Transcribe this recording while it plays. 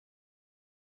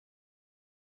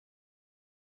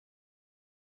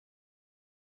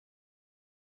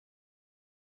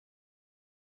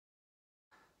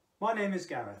My name is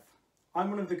Gareth.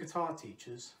 I'm one of the guitar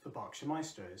teachers for Berkshire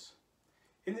Maestros.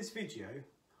 In this video,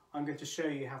 I'm going to show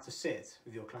you how to sit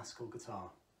with your classical guitar.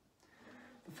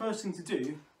 The first thing to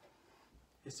do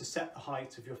is to set the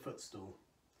height of your footstool.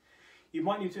 You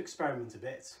might need to experiment a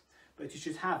bit, but you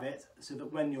should have it so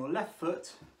that when your left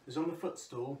foot is on the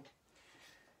footstool,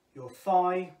 your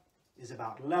thigh is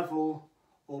about level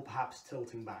or perhaps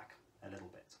tilting back a little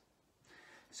bit.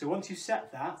 So once you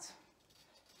set that,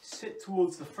 sit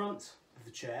towards the front of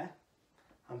the chair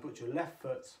and put your left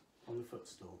foot on the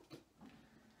footstool.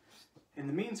 In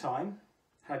the meantime,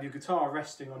 have your guitar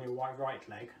resting on your right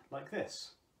leg like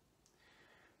this.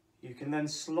 You can then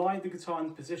slide the guitar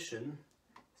into position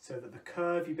so that the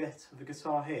curvy bit of the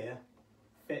guitar here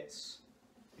fits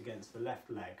against the left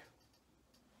leg.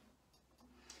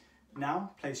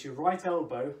 Now place your right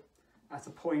elbow at a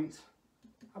point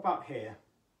about here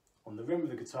on the rim of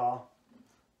the guitar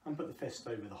and put the fist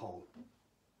over the hole.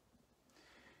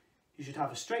 You should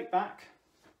have a straight back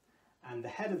and the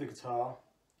head of the guitar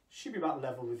should be about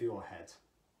level with your head.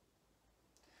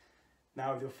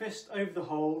 Now with your fist over the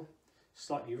hole,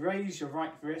 slightly raise your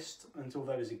right wrist until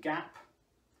there is a gap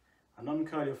and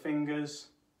uncurl your fingers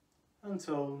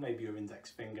until maybe your index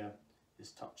finger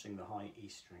is touching the high E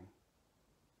string.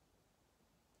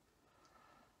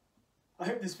 I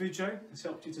hope this video has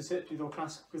helped you to sit with your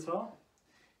classical guitar.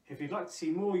 If you'd like to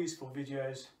see more useful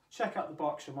videos, check out the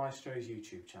Berkshire Maestros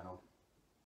YouTube channel.